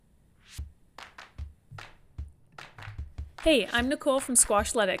Hey, I'm Nicole from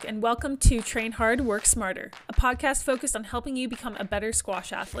Squashletic, and welcome to Train Hard, Work Smarter, a podcast focused on helping you become a better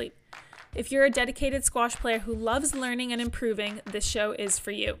squash athlete. If you're a dedicated squash player who loves learning and improving, this show is for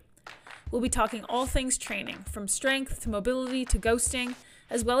you. We'll be talking all things training, from strength to mobility to ghosting,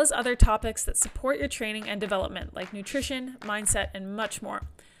 as well as other topics that support your training and development, like nutrition, mindset, and much more.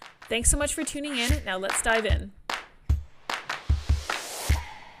 Thanks so much for tuning in. Now let's dive in.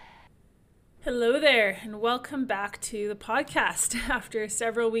 Hello there, and welcome back to the podcast. After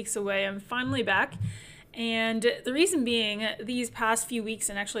several weeks away, I'm finally back. And the reason being, these past few weeks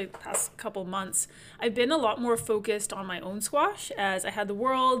and actually the past couple months, I've been a lot more focused on my own squash, as I had the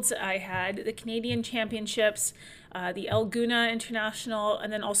Worlds, I had the Canadian Championships, the El Guna International,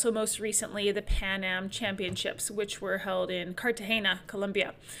 and then also most recently the Pan Am Championships, which were held in Cartagena,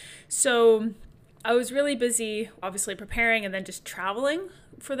 Colombia. So I was really busy, obviously preparing and then just traveling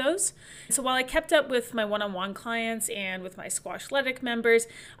for those. So while I kept up with my one-on-one clients and with my Squashletic members,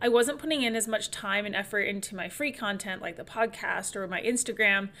 I wasn't putting in as much time and effort into my free content like the podcast or my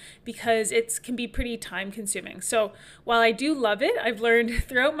Instagram because it can be pretty time consuming. So while I do love it, I've learned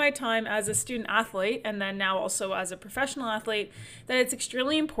throughout my time as a student athlete and then now also as a professional athlete that it's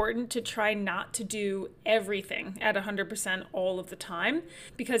extremely important to try not to do everything at 100% all of the time,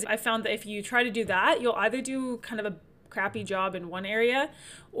 because I found that if you try to do that, you'll either do kind of a crappy job in one area,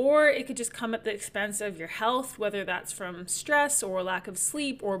 or it could just come at the expense of your health, whether that's from stress or lack of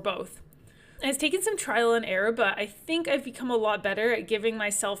sleep or both. It's taken some trial and error, but I think I've become a lot better at giving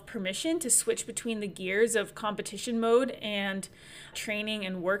myself permission to switch between the gears of competition mode and training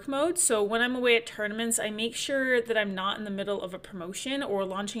and work mode. So when I'm away at tournaments, I make sure that I'm not in the middle of a promotion or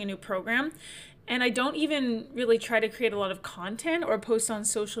launching a new program. And I don't even really try to create a lot of content or post on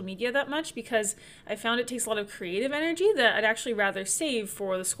social media that much because I found it takes a lot of creative energy that I'd actually rather save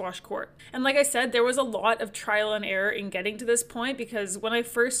for the squash court. And like I said, there was a lot of trial and error in getting to this point, because when I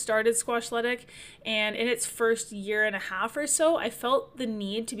first started Squashletic and in its first year and a half or so, I felt the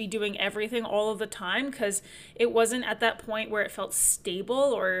need to be doing everything all of the time because it wasn't at that point where it felt stable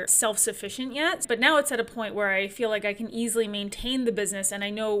or self-sufficient yet. But now it's at a point where I feel like I can easily maintain the business and I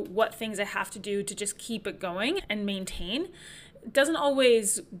know what things I have to do to just keep it going and maintain. It doesn't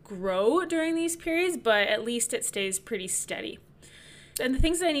always grow during these periods, but at least it stays pretty steady. And the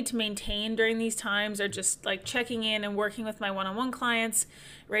things that I need to maintain during these times are just like checking in and working with my one-on-one clients,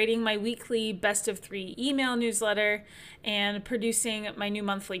 writing my weekly best of 3 email newsletter, and producing my new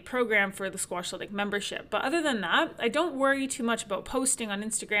monthly program for the Squashletic membership. But other than that, I don't worry too much about posting on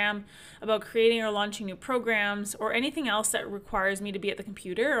Instagram, about creating or launching new programs, or anything else that requires me to be at the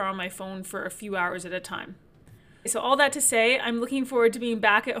computer or on my phone for a few hours at a time. So all that to say, I'm looking forward to being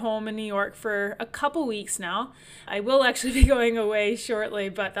back at home in New York for a couple weeks now. I will actually be going away shortly,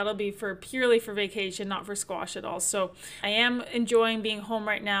 but that'll be purely for vacation, not for squash at all. So I am enjoying being home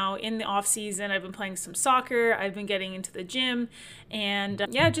right now in the off season. I've been playing some soccer. I've been getting into the gym and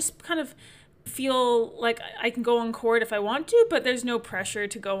just kind of feel like I can go on court if I want to, but there's no pressure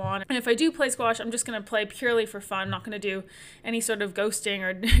to go on. And if I do play squash, I'm just going to play purely for fun. I'm not going to do any sort of ghosting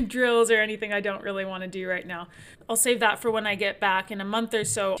or drills or anything I don't really want to do right now. I'll save that for when I get back in a month or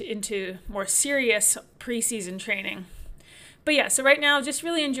so into more serious preseason training. But yeah, so right now, just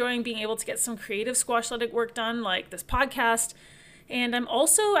really enjoying being able to get some creative Squashletic work done, like this podcast. And I'm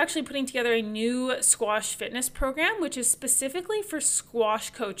also actually putting together a new squash fitness program, which is specifically for squash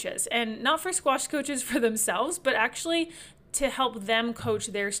coaches, and not for squash coaches for themselves, but actually to help them coach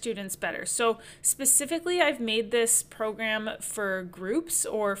their students better. So specifically, I've made this program for groups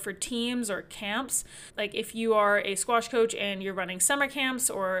or for teams or camps. Like if you are a squash coach and you're running summer camps,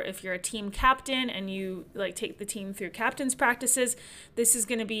 or if you're a team captain and you take the team through captain's practices, this is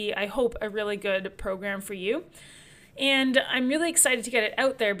going to be, I hope, a really good program for you. And I'm really excited to get it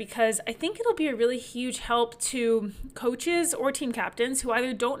out there because I think it'll be a really huge help to coaches or team captains who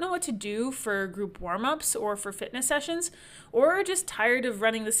either don't know what to do for group warm-ups or for fitness sessions, or are just tired of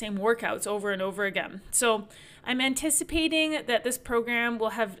running the same workouts over and over again. So I'm anticipating that this program will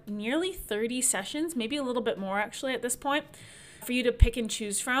have nearly 30 sessions, maybe a little bit more actually at this point, for you to pick and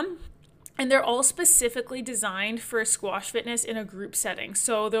choose from. And they're all specifically designed for squash fitness in a group setting.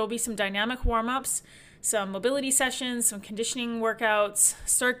 So there will be some dynamic warm-ups, some mobility sessions, some conditioning workouts,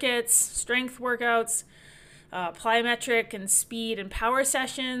 circuits, strength workouts, plyometric and speed and power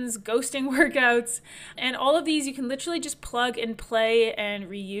sessions, ghosting workouts, and all of these you can literally just plug and play and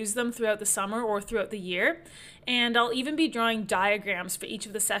reuse them throughout the summer or throughout the year. And I'll even be drawing diagrams for each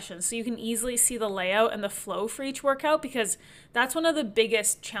of the sessions so you can easily see the layout and the flow for each workout, because that's one of the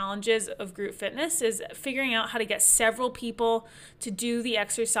biggest challenges of group fitness is figuring out how to get several people to do the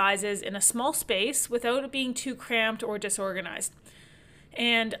exercises in a small space without it being too cramped or disorganized.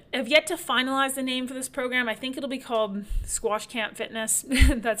 And I've yet to finalize the name for this program. I think it'll be called Squash Camp Fitness.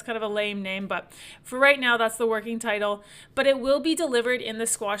 That's kind of a lame name, but for right now, that's the working title. But it will be delivered in the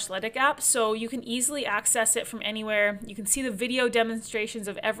Squashletic app, so you can easily access it from anywhere. You can see the video demonstrations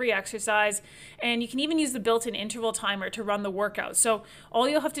of every exercise, and you can even use the built-in interval timer to run the workout. So all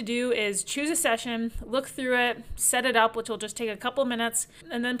you'll have to do is choose a session, look through it, set it up, which will just take a couple minutes,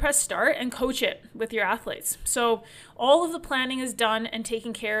 and then press start and coach it with your athletes. So all of the planning is done and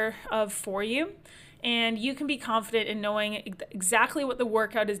taken care of for you, and you can be confident in knowing exactly what the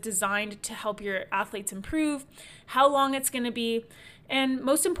workout is designed to help your athletes improve, how long it's going to be, and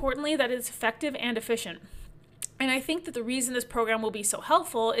most importantly, that it's effective and efficient. And I think that the reason this program will be so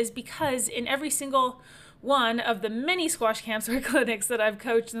helpful is because in every single one of the many squash camps or clinics that I've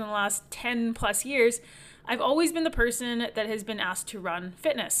coached in the last 10 plus years, I've always been the person that has been asked to run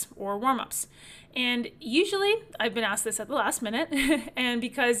fitness or warm-ups. And usually I've been asked this at the last minute and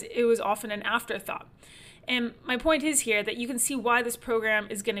because it was often an afterthought. And my point is here that you can see why this program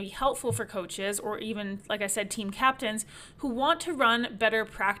is going to be helpful for coaches or even, like I said, team captains who want to run better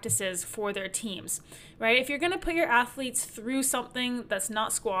practices for their teams, right? If you're going to put your athletes through something that's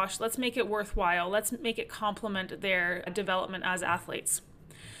not squash, let's make it worthwhile. Let's make it complement their development as athletes.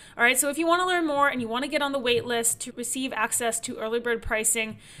 All right, so if you want to learn more and you want to get on the wait list to receive access to early bird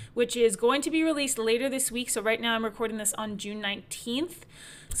pricing, which is going to be released later this week. So right now I'm recording this on June 19th.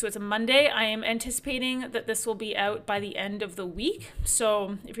 So it's a Monday. I am anticipating that this will be out by the end of the week.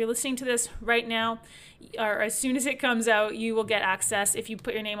 So if you're listening to this right now, or as soon as it comes out, you will get access if you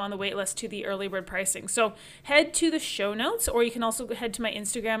put your name on the wait list to the early bird pricing. So head to the show notes, or you can also head to my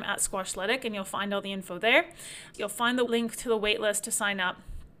Instagram at Squashletic and you'll find all the info there. You'll find the link to the wait list to sign up.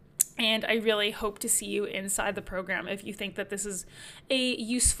 And I really hope to see you inside the program if you think that this is a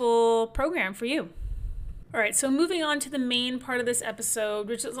useful program for you. All right, so moving on to the main part of this episode,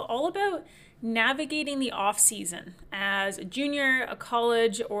 which is all about navigating the off season as a junior, a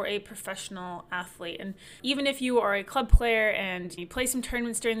college, or a professional athlete. And even if you are a club player and you play some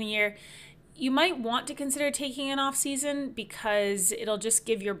tournaments during the year, you might want to consider taking an off season because it'll just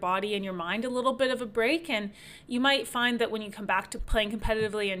give your body and your mind a little bit of a break. And you might find that when you come back to playing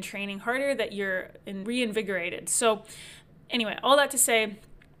competitively and training harder that you're reinvigorated. So anyway, all that to say,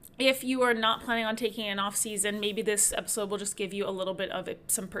 if you are not planning on taking an off season, maybe this episode will just give you a little bit of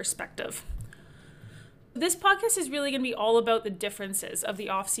some perspective. This podcast is really going to be all about the differences of the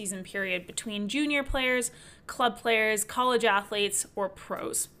off-season period between junior players, club players, college athletes, or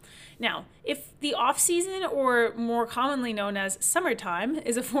pros. Now, if the off-season, or more commonly known as summertime,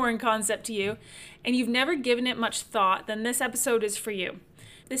 is a foreign concept to you, and you've never given it much thought, then this episode is for you.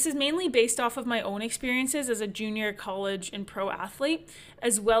 This is mainly based off of my own experiences as a junior, college, and pro athlete,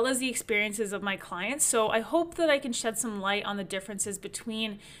 as well as the experiences of my clients. So I hope that I can shed some light on the differences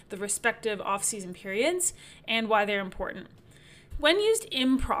between the respective off-season periods and why they're important. When used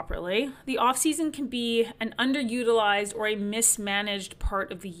improperly, the off-season can be an underutilized or a mismanaged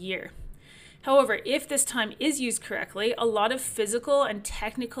part of the year. However, if this time is used correctly, a lot of physical and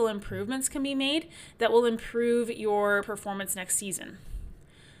technical improvements can be made that will improve your performance next season.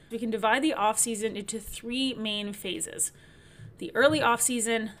 We can divide the off-season into three main phases: the early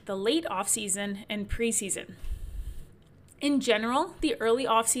off-season, the late off-season, and preseason. In general, the early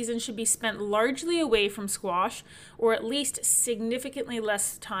off-season should be spent largely away from squash, or at least significantly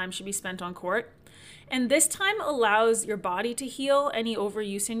less time should be spent on court. And this time allows your body to heal any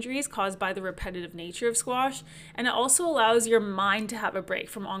overuse injuries caused by the repetitive nature of squash, and it also allows your mind to have a break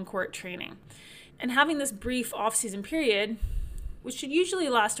from on-court training. And having this brief off-season period, which should usually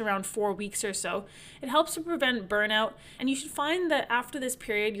last around 4 weeks or so, it helps to prevent burnout, and you should find that after this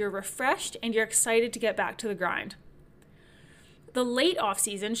period you're refreshed and you're excited to get back to the grind. The late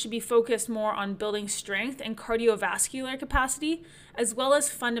off-season should be focused more on building strength and cardiovascular capacity, as well as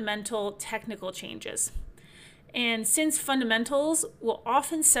fundamental technical changes. And since fundamentals will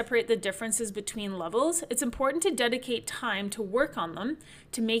often separate the differences between levels, it's important to dedicate time to work on them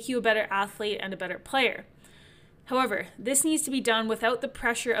to make you a better athlete and a better player. However, this needs to be done without the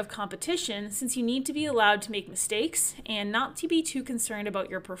pressure of competition, since you need to be allowed to make mistakes and not to be too concerned about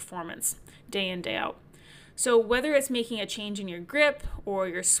your performance day in, day out. So whether it's making a change in your grip or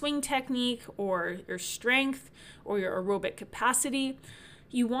your swing technique or your strength or your aerobic capacity,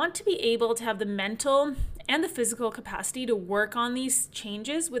 you want to be able to have the mental and the physical capacity to work on these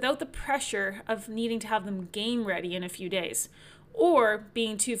changes without the pressure of needing to have them game ready in a few days, or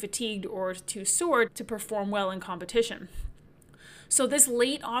being too fatigued or too sore to perform well in competition. So this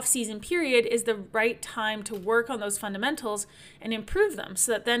late off-season period is the right time to work on those fundamentals and improve them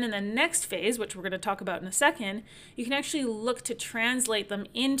so that then in the next phase, which we're going to talk about in a second, you can actually look to translate them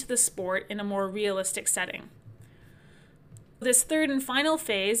into the sport in a more realistic setting. This third and final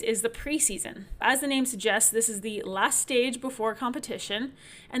phase is the preseason. As the name suggests, this is the last stage before competition,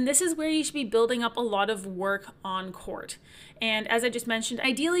 and this is where you should be building up a lot of work on court. And as I just mentioned,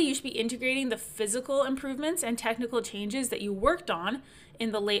 ideally you should be integrating the physical improvements and technical changes that you worked on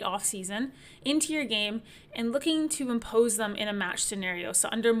in the late off season into your game and looking to impose them in a match scenario, so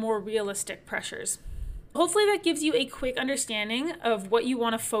under more realistic pressures. Hopefully that gives you a quick understanding of what you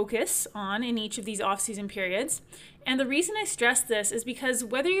want to focus on in each of these off-season periods. And the reason I stress this is because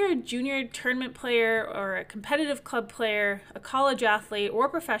whether you're a junior tournament player or a competitive club player, a college athlete, or a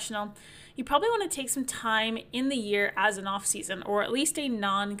professional, you probably want to take some time in the year as an off-season, or at least a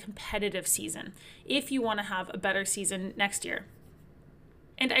non-competitive season, if you want to have a better season next year.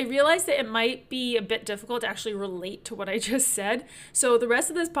 And I realize that it might be a bit difficult to actually relate to what I just said. So the rest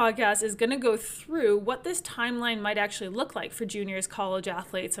of this podcast is going to go through what this timeline might actually look like for juniors, college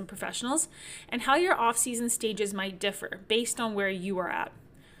athletes, and professionals, and how your off-season stages might differ based on where you are at.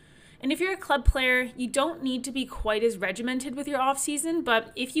 And if you're a club player, you don't need to be quite as regimented with your off-season,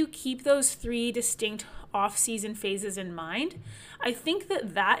 but if you keep those 3 distinct off-season phases in mind, I think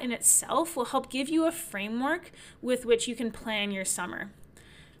that in itself will help give you a framework with which you can plan your summer.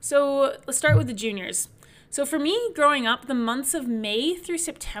 So let's start with the juniors. So for me, growing up, the months of May through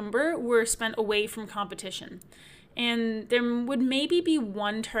September were spent away from competition. And there would maybe be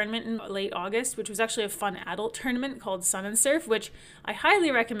one tournament in late August, which was actually a fun adult tournament called Sun and Surf, which I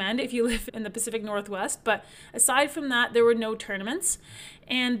highly recommend if you live in the Pacific Northwest. But aside from that, there were no tournaments.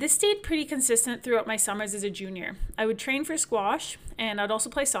 And this stayed pretty consistent throughout my summers as a junior. I would train for squash, and I'd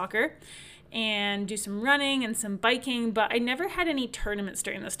also play soccer and do some running and some biking, but I never had any tournaments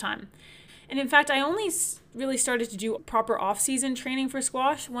during this time. And in fact, I only really started to do proper off-season training for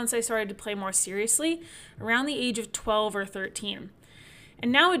squash once I started to play more seriously around the age of 12 or 13. And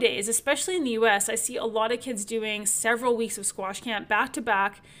nowadays, especially in the US, I see a lot of kids doing several weeks of squash camp back to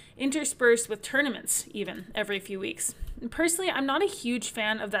back, interspersed with tournaments even every few weeks. And personally, I'm not a huge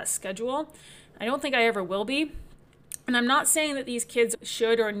fan of that schedule. I don't think I ever will be. And I'm not saying that these kids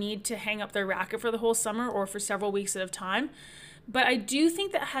should or need to hang up their racket for the whole summer or for several weeks at a time, but I do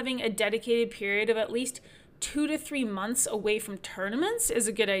think that having a dedicated period of at least 2 to 3 months away from tournaments is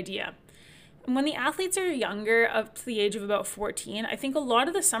a good idea. And when the athletes are younger, up to the age of about 14, I think a lot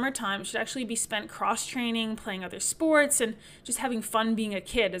of the summertime should actually be spent cross-training, playing other sports, and just having fun being a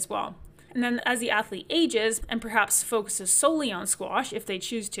kid as well. And then as the athlete ages and perhaps focuses solely on squash, if they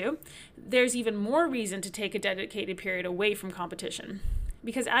choose to, there's even more reason to take a dedicated period away from competition.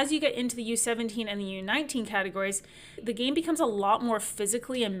 Because as you get into the U17 and the U19 categories, the game becomes a lot more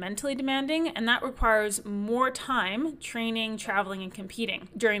physically and mentally demanding, and that requires more time training, traveling, and competing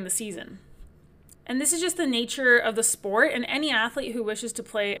during the season. And this is just the nature of the sport and any athlete who wishes to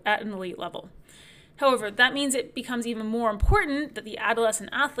play at an elite level. However, that means it becomes even more important that the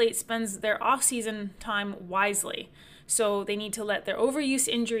adolescent athlete spends their off-season time wisely. So they need to let their overuse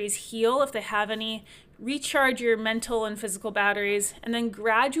injuries heal if they have any, recharge your mental and physical batteries, and then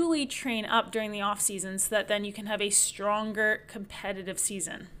gradually train up during the off-season so that then you can have a stronger competitive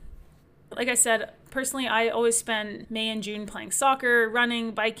season. Like I said, personally, I always spend May and June playing soccer,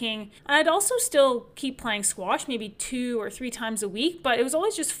 running, biking, and I'd also still keep playing squash maybe 2 or 3 times a week, but it was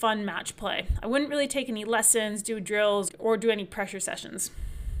always just fun match play. I wouldn't really take any lessons, do drills, or do any pressure sessions.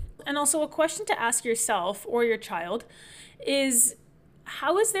 And also a question to ask yourself or your child is,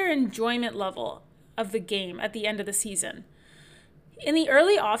 how is their enjoyment level of the game at the end of the season? In the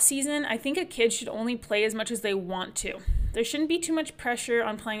early off-season, I think a kid should only play as much as they want to. There shouldn't be too much pressure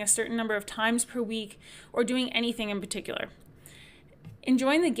on playing a certain number of times per week or doing anything in particular.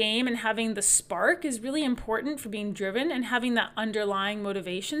 Enjoying the game and having the spark is really important for being driven and having that underlying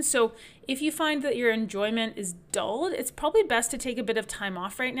motivation. So if you find that your enjoyment is dulled, it's probably best to take a bit of time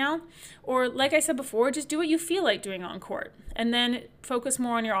off right now. Or like I said before, just do what you feel like doing on court and then focus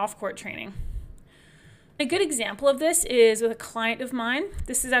more on your off-court training. A good example of this is with a client of mine.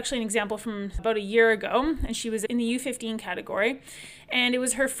 This is actually an example from about a year ago, and she was in the U15 category. And it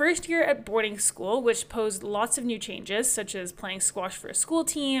was her first year at boarding school, which posed lots of new changes, such as playing squash for a school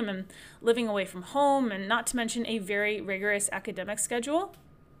team and living away from home, and not to mention a very rigorous academic schedule.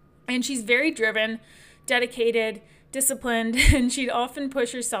 And she's very driven, dedicated, disciplined, and she'd often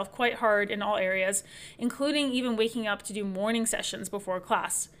push herself quite hard in all areas, including even waking up to do morning sessions before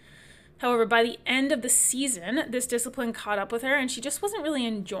class. However, by the end of the season, this discipline caught up with her and she just wasn't really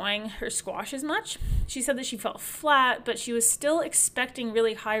enjoying her squash as much. She said that she felt flat, but she was still expecting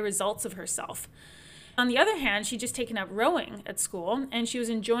really high results of herself. On the other hand, she'd just taken up rowing at school and she was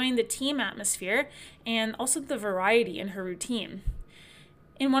enjoying the team atmosphere and also the variety in her routine.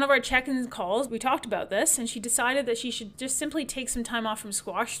 In one of our check-in calls, we talked about this, and she decided that she should just simply take some time off from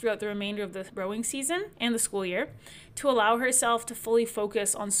squash throughout the remainder of the rowing season and the school year to allow herself to fully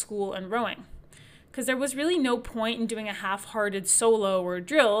focus on school and rowing. Because there was really no point in doing a half-hearted solo or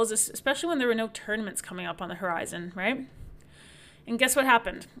drills, especially when there were no tournaments coming up on the horizon, right? And guess what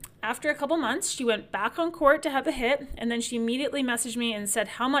happened? After a couple months, she went back on court to have a hit, and then she immediately messaged me and said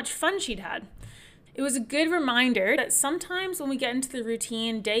how much fun she'd had. It was a good reminder that sometimes when we get into the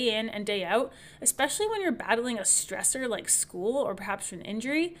routine day in and day out, especially when you're battling a stressor like school or perhaps an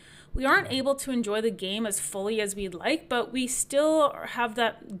injury, we aren't able to enjoy the game as fully as we'd like, but we still have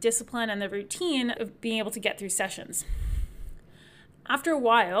that discipline and the routine of being able to get through sessions. After a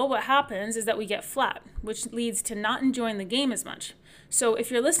while, what happens is that we get flat, which leads to not enjoying the game as much. So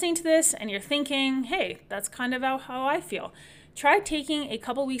if you're listening to this and you're thinking, hey, that's kind of how I feel, try taking a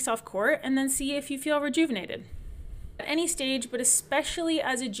couple weeks off court and then see if you feel rejuvenated. At any stage, but especially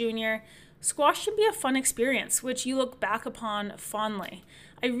as a junior, squash should be a fun experience, which you look back upon fondly.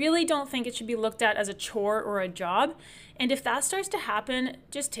 I really don't think it should be looked at as a chore or a job, and if that starts to happen,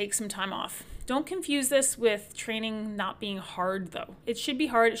 just take some time off. Don't confuse this with training not being hard, though. It should be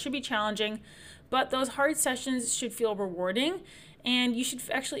hard, it should be challenging, but those hard sessions should feel rewarding, and you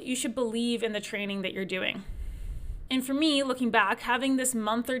should believe in the training that you're doing. And for me, looking back, having this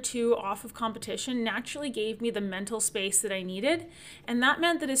month or two off of competition naturally gave me the mental space that I needed. And that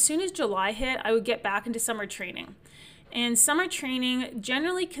meant that as soon as July hit, I would get back into summer training. And summer training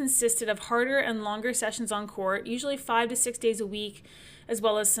generally consisted of harder and longer sessions on court, usually 5 to 6 days a week, as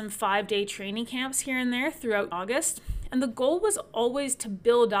well as some 5-day training camps here and there throughout August. And the goal was always to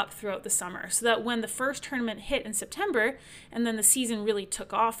build up throughout the summer so that when the first tournament hit in September and then the season really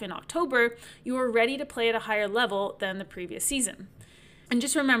took off in October, you were ready to play at a higher level than the previous season. And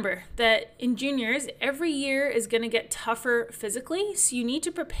just remember that in juniors, every year is going to get tougher physically, so you need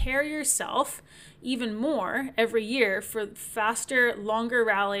to prepare yourself even more every year for faster, longer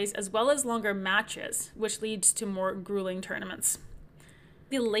rallies as well as longer matches, which leads to more grueling tournaments.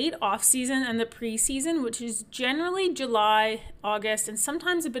 The late off season and the preseason, which is generally July, August, and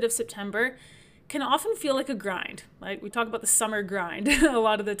sometimes a bit of September, can often feel like a grind. Like we talk about the summer grind a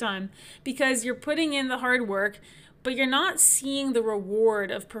lot of the time because you're putting in the hard work, but you're not seeing the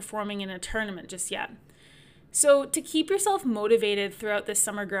reward of performing in a tournament just yet. So to keep yourself motivated throughout this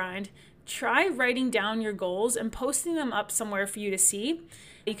summer grind, try writing down your goals and posting them up somewhere for you to see.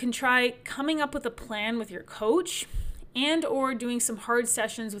 You can try coming up with a plan with your coach and or doing some hard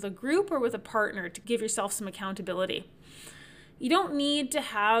sessions with a group or with a partner to give yourself some accountability. You don't need to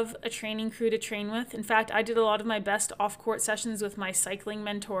have a training crew to train with. In fact, I did a lot of my best off-court sessions with my cycling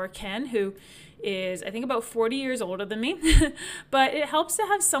mentor, Ken, who is, I think, about 40 years older than me. But it helps to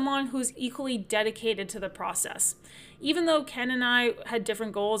have someone who's equally dedicated to the process. Even though Ken and I had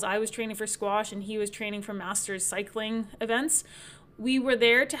different goals, I was training for squash and he was training for masters cycling events, we were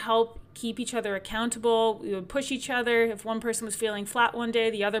there to help keep each other accountable. We would push each other. If one person was feeling flat one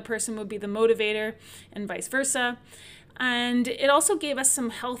day, the other person would be the motivator and vice versa. And it also gave us some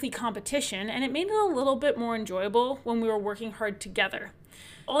healthy competition, and it made it a little bit more enjoyable when we were working hard together.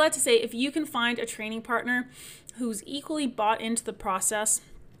 All that to say, if you can find a training partner who's equally bought into the process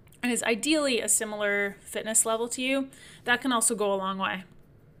and is ideally a similar fitness level to you, that can also go a long way.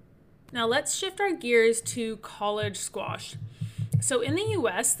 Now let's shift our gears to college squash. So in the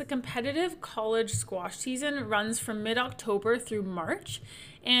US, the competitive college squash season runs from mid-October through March,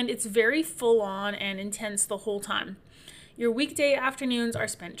 and it's very full-on and intense the whole time. Your weekday afternoons are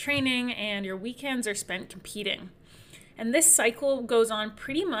spent training, and your weekends are spent competing. And this cycle goes on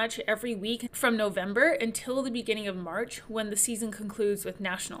pretty much every week from November until the beginning of March, when the season concludes with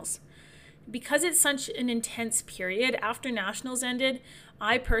nationals. Because it's such an intense period after nationals ended,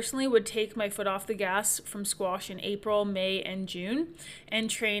 I personally would take my foot off the gas from squash in April, May, and June and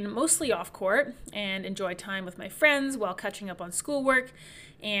train mostly off court and enjoy time with my friends while catching up on schoolwork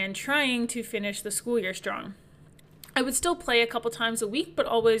and trying to finish the school year strong. I would still play a couple times a week, but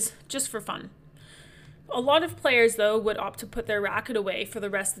always just for fun. A lot of players, though, would opt to put their racket away for the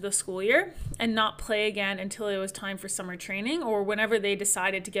rest of the school year and not play again until it was time for summer training or whenever they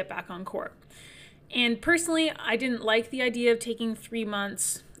decided to get back on court. And personally, I didn't like the idea of taking 3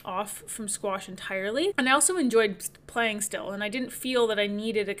 months off from squash entirely. And I also enjoyed playing still, and I didn't feel that I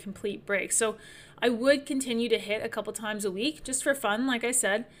needed a complete break. So I would continue to hit a couple times a week just for fun, like I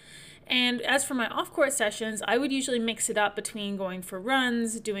said. And as for my off-court sessions, I would usually mix it up between going for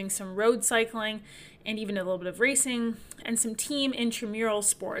runs, doing some road cycling, and even a little bit of racing, and some team intramural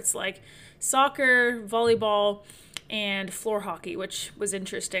sports like soccer, volleyball, and floor hockey, which was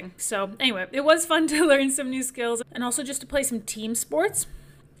interesting. So anyway, it was fun to learn some new skills and also just to play some team sports.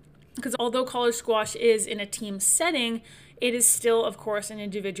 Because although college squash is in a team setting, it is still, of course, an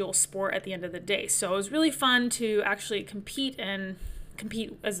individual sport at the end of the day. So it was really fun to actually compete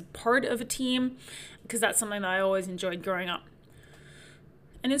as part of a team, because that's something that I always enjoyed growing up.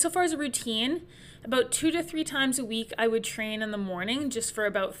 And insofar as a routine, about 2 to 3 times a week, I would train in the morning just for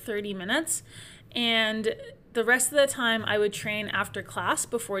about 30 minutes. And the rest of the time I would train after class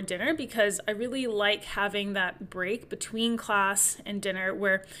before dinner, because I really like having that break between class and dinner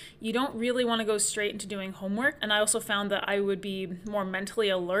where you don't really want to go straight into doing homework. And I also found that I would be more mentally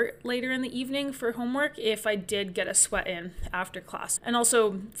alert later in the evening for homework if I did get a sweat in after class. And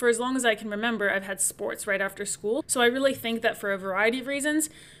also, for as long as I can remember, I've had sports right after school. So I really think that for a variety of reasons,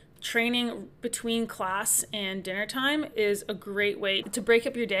 training between class and dinner time is a great way to break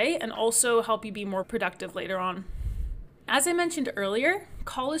up your day and also help you be more productive later on. As I mentioned earlier,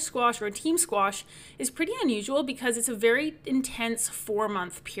 college squash or team squash is pretty unusual because it's a very intense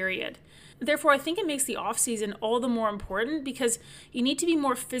 4-month period. Therefore, I think it makes the off-season all the more important because you need to be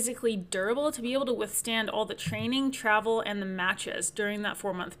more physically durable to be able to withstand all the training, travel, and the matches during that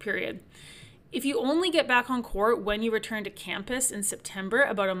 4-month period. If you only get back on court when you return to campus in September,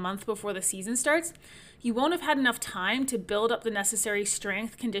 about a month before the season starts, you won't have had enough time to build up the necessary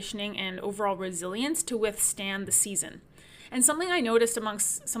strength, conditioning, and overall resilience to withstand the season. And something I noticed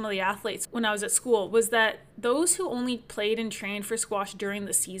amongst some of the athletes when I was at school was that those who only played and trained for squash during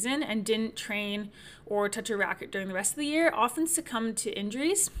the season and didn't train or touch a racket during the rest of the year often succumbed to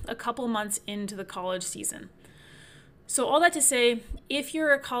injuries a couple months into the college season. So all that to say, if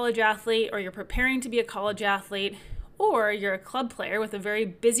you're a college athlete or you're preparing to be a college athlete, or you're a club player with a very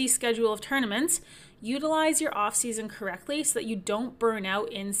busy schedule of tournaments, utilize your off-season correctly so that you don't burn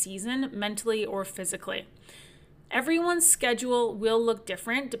out in season mentally or physically. Everyone's schedule will look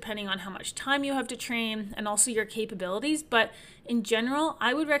different depending on how much time you have to train and also your capabilities, but in general,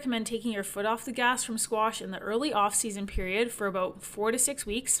 I would recommend taking your foot off the gas from squash in the early off-season period for about 4 to 6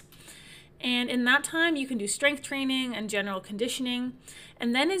 weeks. And in that time, you can do strength training and general conditioning.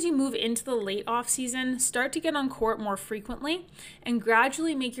 And then as you move into the late off season, start to get on court more frequently and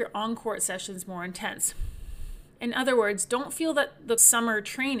gradually make your on-court sessions more intense. In other words, don't feel that the summer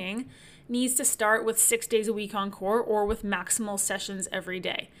training needs to start with 6 days a week on court or with maximal sessions every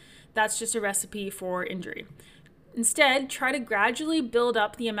day. That's just a recipe for injury. Instead, try to gradually build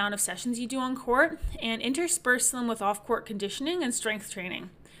up the amount of sessions you do on court and intersperse them with off-court conditioning and strength training.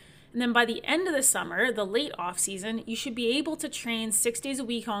 And then by the end of the summer, the late off season, you should be able to train 6 days a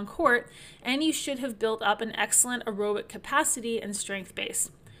week on court, and you should have built up an excellent aerobic capacity and strength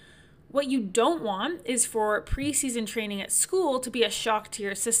base. What you don't want is for preseason training at school to be a shock to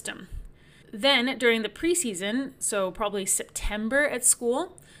your system. Then during the preseason, so probably September at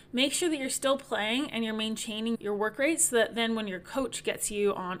school, make sure that you're still playing and you're maintaining your work rate so that then when your coach gets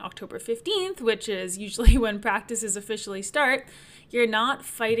you on October 15th, which is usually when practices officially start, you're not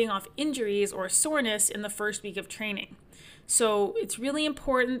fighting off injuries or soreness in the first week of training. So it's really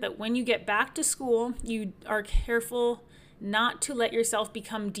important that when you get back to school, you are careful not to let yourself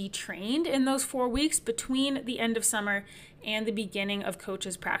become detrained in those 4 weeks between the end of summer and the beginning of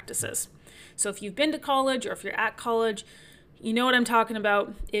coaches' practices. So if you've been to college or if you're at college, you know what I'm talking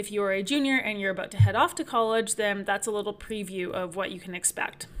about. If you're a junior and you're about to head off to college, then that's a little preview of what you can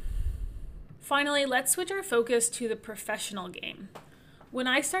expect. Finally, let's switch our focus to the professional game. When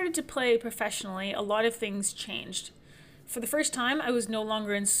I started to play professionally, a lot of things changed. For the first time, I was no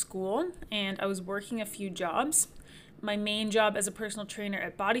longer in school and I was working a few jobs. My main job as a personal trainer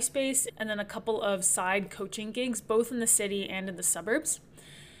at Body Space, and then a couple of side coaching gigs, both in the city and in the suburbs.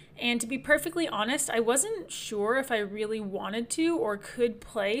 And to be perfectly honest, I wasn't sure if I really wanted to or could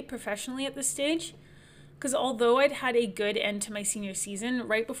play professionally at this stage. Because although I'd had a good end to my senior season,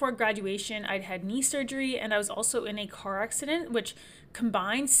 right before graduation, I'd had knee surgery and I was also in a car accident, which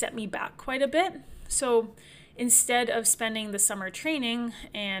combined set me back quite a bit. So instead of spending the summer training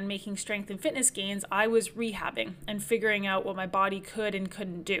and making strength and fitness gains, I was rehabbing and figuring out what my body could and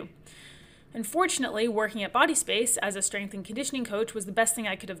couldn't do. Unfortunately, working at Body Space as a strength and conditioning coach was the best thing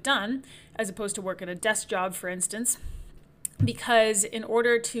I could have done, as opposed to work at a desk job, for instance, because in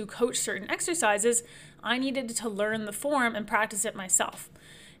order to coach certain exercises, I needed to learn the form and practice it myself.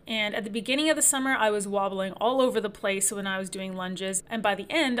 And at the beginning of the summer, I was wobbling all over the place when I was doing lunges, and by the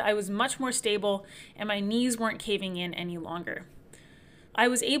end, I was much more stable and my knees weren't caving in any longer. I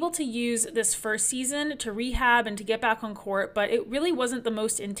was able to use this first season to rehab and to get back on court, but it really wasn't the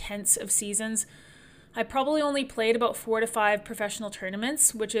most intense of seasons. I probably only played about 4 to 5 professional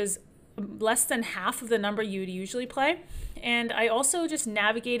tournaments, which is less than half of the number you'd usually play. And I also just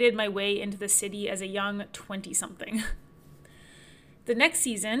navigated my way into the city as a young 20-something. The next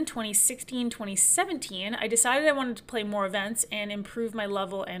season, 2016-2017, I decided I wanted to play more events and improve my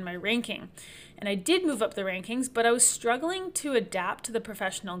level and my ranking. And I did move up the rankings, but I was struggling to adapt to the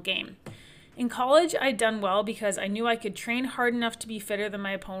professional game. In college, I'd done well because I knew I could train hard enough to be fitter than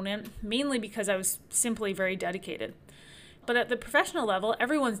my opponent, mainly because I was simply very dedicated. But at the professional level,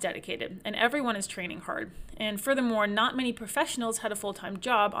 everyone's dedicated and everyone is training hard. And furthermore, not many professionals had a full-time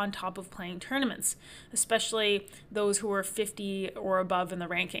job on top of playing tournaments, especially those who were 50 or above in the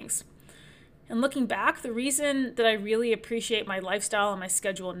rankings. And looking back, the reason that I really appreciate my lifestyle and my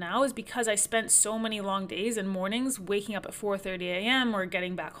schedule now is because I spent so many long days and mornings waking up at 4:30 a.m. or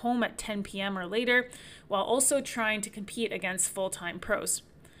getting back home at 10 p.m. or later, while also trying to compete against full-time pros.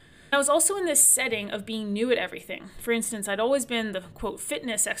 I was also in this setting of being new at everything. For instance, I'd always been the, quote,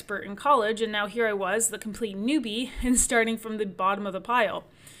 fitness expert in college, and now here I was, the complete newbie, and starting from the bottom of the pile.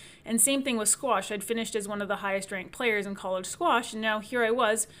 And same thing with squash. I'd finished as one of the highest ranked players in college squash, and now here I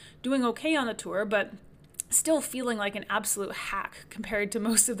was, doing okay on the tour, but still feeling like an absolute hack compared to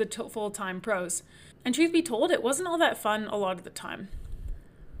most of the full-time pros. And truth be told, it wasn't all that fun a lot of the time.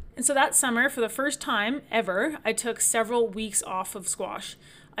 And so that summer, for the first time ever, I took several weeks off of squash.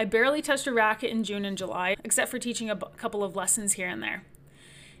 I barely touched a racket in June and July, except for teaching a couple of lessons here and there.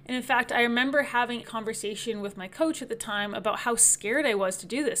 And in fact, I remember having a conversation with my coach at the time about how scared I was to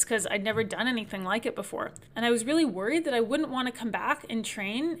do this because I'd never done anything like it before. And I was really worried that I wouldn't want to come back and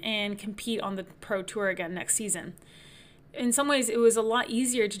train and compete on the pro tour again next season. In some ways, it was a lot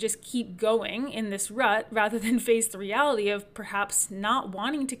easier to just keep going in this rut rather than face the reality of perhaps not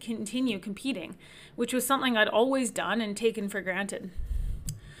wanting to continue competing, which was something I'd always done and taken for granted.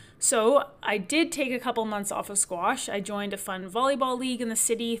 So I did take a couple months off of squash. I joined a fun volleyball league in the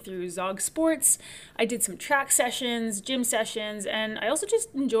city through Zog Sports. I did some track sessions, gym sessions, and I also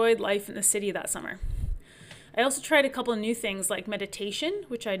just enjoyed life in the city that summer. I also tried a couple of new things like meditation,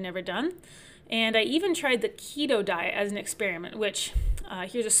 which I'd never done. And I even tried the keto diet as an experiment, which,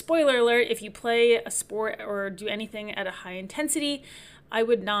 here's a spoiler alert, if you play a sport or do anything at a high intensity, I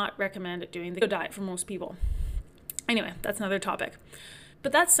would not recommend doing the keto diet for most people. Anyway, that's another topic.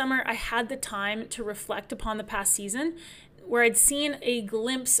 But that summer, I had the time to reflect upon the past season where I'd seen a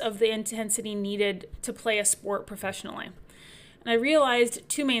glimpse of the intensity needed to play a sport professionally. And I realized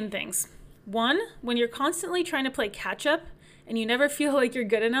two main things. One, when you're constantly trying to play catch up and you never feel like you're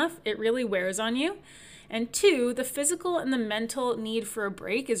good enough, it really wears on you. And two, the physical and the mental need for a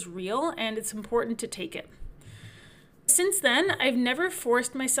break is real and it's important to take it. Since then, I've never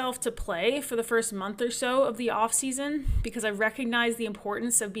forced myself to play for the first month or so of the off season because I've recognized the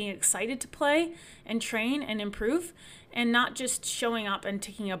importance of being excited to play and train and improve and not just showing up and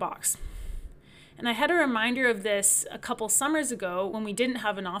ticking a box. And I had a reminder of this a couple summers ago when we didn't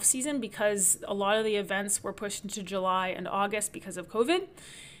have an off season because a lot of the events were pushed into July and August because of COVID.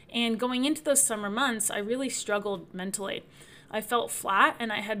 And going into those summer months, I really struggled mentally. I felt flat and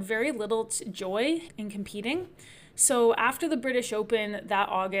I had very little joy in competing. So after the British Open that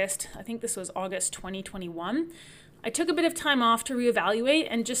August, I think this was August 2021, I took a bit of time off to reevaluate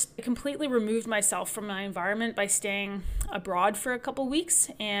and just completely removed myself from my environment by staying abroad for a couple weeks.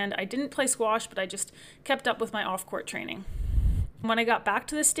 And I didn't play squash, but I just kept up with my off-court training. When I got back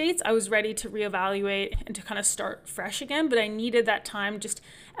to the States, I was ready to reevaluate and to kind of start fresh again, but I needed that time just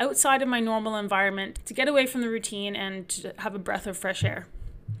outside of my normal environment to get away from the routine and to have a breath of fresh air.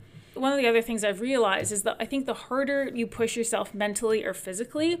 one of the other things I've realized is that I think the harder you push yourself mentally or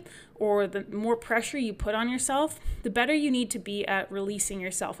physically, or the more pressure you put on yourself, the better you need to be at releasing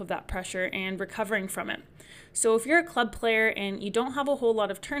yourself of that pressure and recovering from it. So if you're a club player and you don't have a whole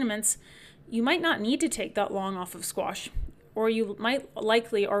lot of tournaments, you might not need to take that long off of squash, or you might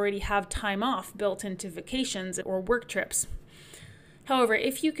likely already have time off built into vacations or work trips. However,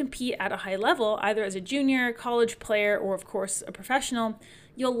 if you compete at a high level, either as a junior, college player, or of course a professional,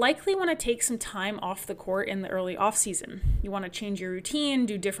 you'll likely want to take some time off the court in the early off-season. You want to change your routine,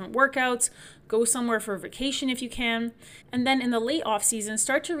 do different workouts, go somewhere for a vacation if you can, and then in the late off-season,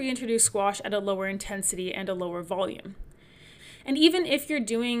 start to reintroduce squash at a lower intensity and a lower volume. And even if you're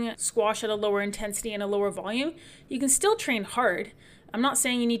doing squash at a lower intensity and a lower volume, you can still train hard. I'm not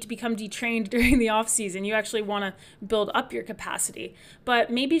saying you need to become detrained during the off season. You actually want to build up your capacity, but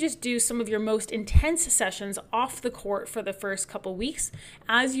maybe just do some of your most intense sessions off the court for the first couple weeks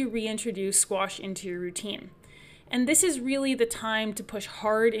as you reintroduce squash into your routine. And this is really the time to push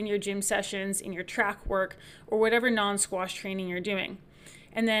hard in your gym sessions, in your track work, or whatever non-squash training you're doing.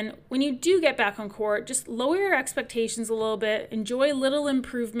 And then when you do get back on court, just lower your expectations a little bit, enjoy little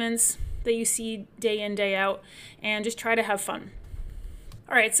improvements that you see day in, day out, and just try to have fun.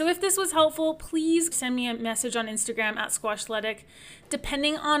 All right, so if this was helpful, please send me a message on Instagram at Squashletic.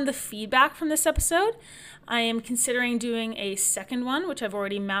 Depending on the feedback from this episode, I am considering doing a second one, which I've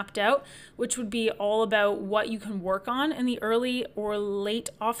already mapped out, which would be all about what you can work on in the early or late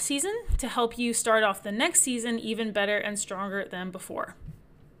off season to help you start off the next season even better and stronger than before.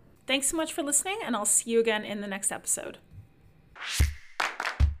 Thanks so much for listening, and I'll see you again in the next episode.